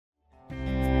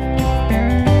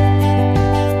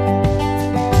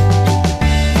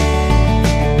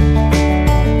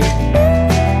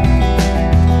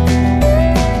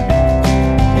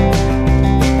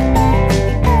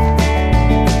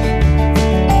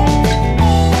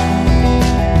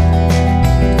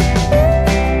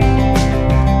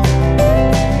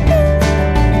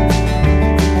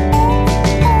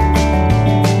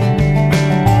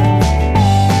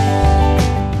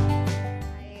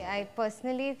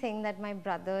think that my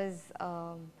brother's,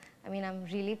 I mean, I'm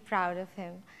really proud of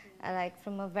him. Like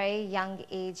from a very young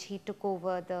age, he took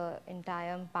over the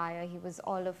entire empire. He was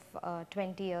all of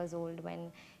 20 years old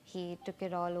when he took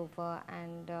it all over,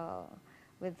 and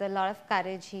with a lot of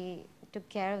courage, he took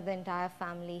care of the entire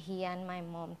family, he and my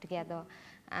mom together.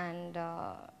 And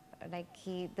like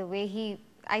the way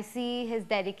I see his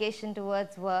dedication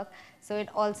towards work, so it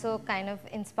also kind of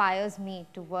inspires me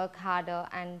to work harder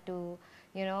and to,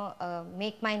 you know,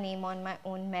 make my name on my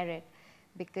own merit,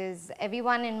 because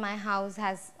everyone in my house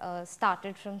has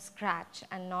started from scratch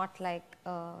and not like,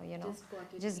 you know,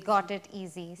 just got it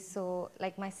easy. So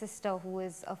like my sister, who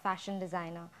is a fashion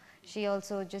designer, she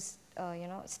also just you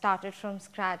know, started from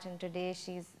scratch, and today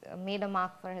she's made a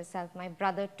mark for herself. My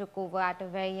brother took over at a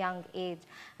very young age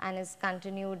and has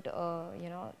continued you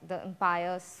know, the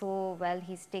empire so well.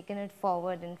 He's taken it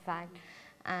forward, in fact.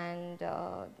 And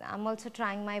I'm also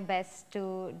trying my best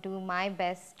to do my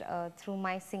best through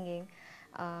my singing.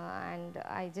 And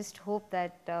I just hope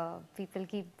that people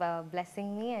keep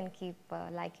blessing me and keep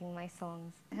liking my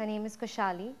songs. Her name is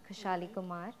Kushali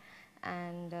Kumar,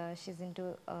 and she's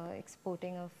into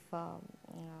exporting of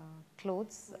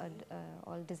clothes,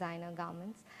 all designer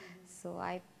garments. So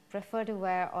I prefer to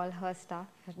wear all her stuff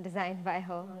designed by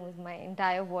her. My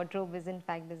entire wardrobe is in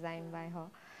fact designed by her.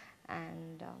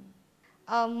 And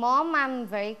mom, I'm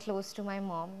very close to my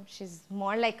mom. She's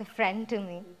more like a friend to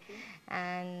me.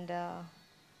 And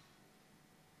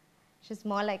she's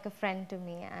more like a friend to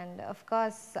me. And of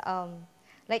course,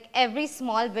 like every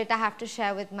small bit I have to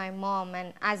share with my mom.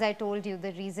 And as I told you,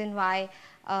 the reason why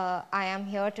I am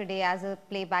here today as a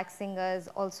playback singer is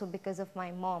also because of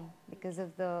my mom, because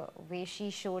of the way she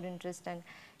showed interest. And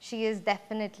she is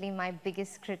definitely my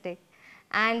biggest critic.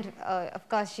 And of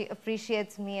course, she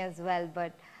appreciates me as well.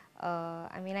 But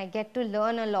I mean, I get to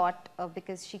learn a lot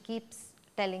because she keeps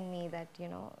telling me that, you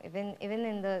know, even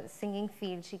in the singing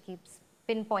field, she keeps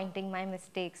pinpointing my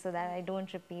mistakes so that I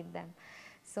don't repeat them.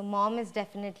 So mom is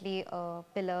definitely a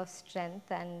pillar of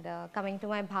strength. And coming to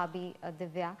my bhabhi,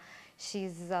 Divya,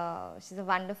 she's a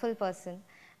wonderful person.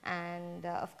 And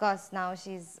of course, now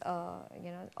she's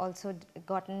you know, also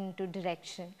gotten into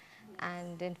direction.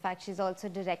 And in fact, she's also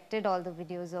directed all the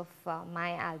videos of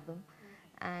my album.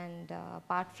 And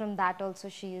apart from that also,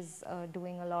 she is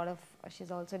doing a lot of,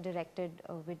 she's also directed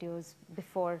videos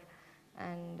before.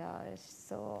 And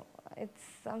so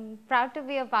I'm proud to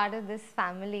be a part of this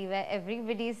family where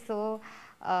everybody is so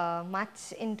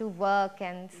much into work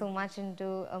and so much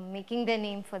into making their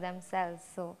name for themselves.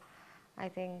 So I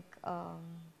think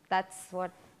that's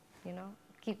what, you know,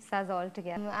 keeps us all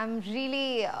together. I'm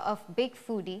really a big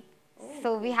foodie.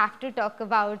 So we have to talk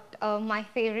about my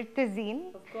favorite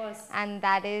cuisine. Of course. And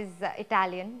that is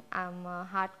Italian. I'm a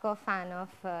hardcore fan of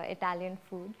Italian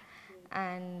food.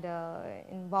 And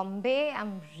in Bombay,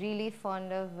 I'm really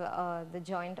fond of the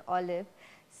joint Olive.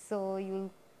 So you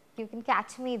can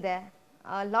catch me there.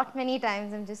 Many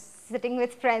times I'm just sitting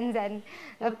with friends and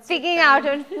picking out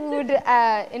on food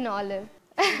in Olive.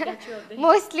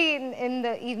 Mostly in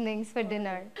the evenings for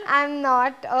dinner. I'm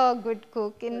not a good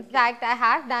cook. In fact, I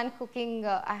have done cooking.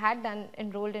 I had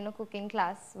enrolled in a cooking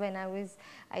class when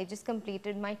I just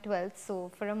completed my 12th.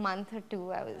 So for a month or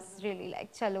two, I was really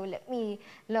like, chalo, let me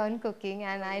learn cooking.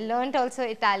 And I learned also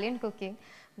Italian cooking.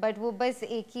 But वो बस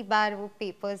एक ही बार वो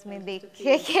papers में देख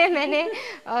के मैंने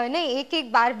नहीं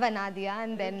एक बार बना दिया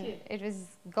and then it was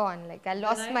gone like I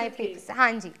lost my papers.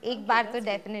 हाँ जी, एक बार तो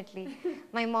definitely.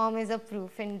 My mom is a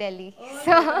proof in Delhi.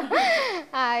 So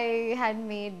I had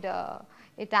made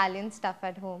Italian stuff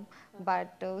at home.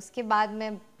 But उसके बाद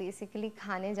मैं बेसिकली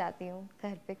खाने जाती हूँ,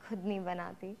 घर पे खुद नहीं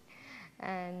बनाती.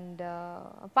 And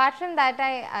apart from that,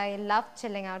 I love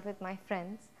chilling out with my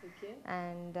friends. Okay.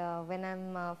 And when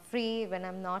I'm free, when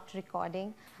I'm not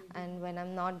recording, and when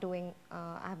I'm not doing,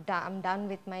 I'm done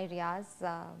with my riyaz,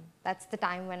 that's the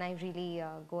time when I really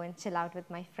go and chill out with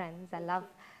my friends. I love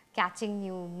catching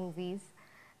new movies,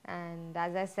 and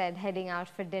as I said, heading out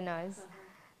for dinners.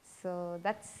 So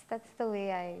that's the way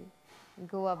I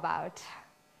go about.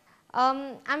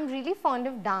 I'm really fond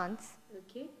of dance.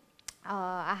 Okay.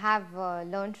 I have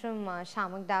learned from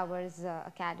Shamak Dawar's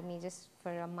academy just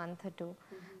for a month or two,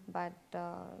 but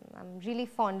I'm really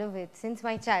fond of it since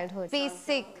my childhood.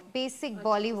 Basic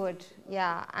Bollywood,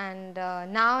 yeah. And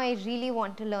now I really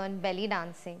want to learn belly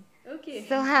dancing. Okay.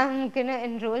 So I'm gonna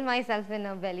enroll myself in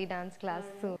a belly dance class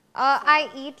soon. I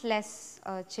eat less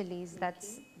chilies.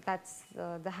 That's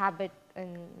the habit. I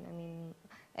mean,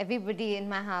 everybody in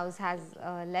my house has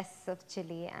less of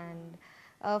chili, and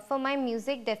For my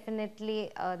music,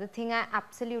 definitely the thing I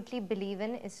absolutely believe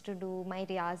in is to do my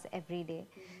riyaz every day.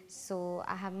 So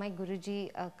I have my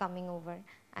Guruji coming over,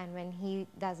 and when he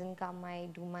doesn't come, I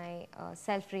do my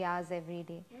self riyaz every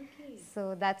day.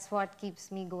 So that's what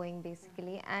keeps me going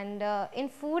basically. And in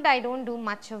food, I don't do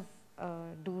much of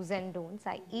do's and don'ts.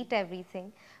 I eat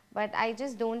everything, but I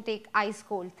just don't take ice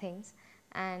cold things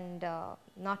and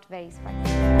not very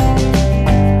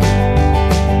spicy.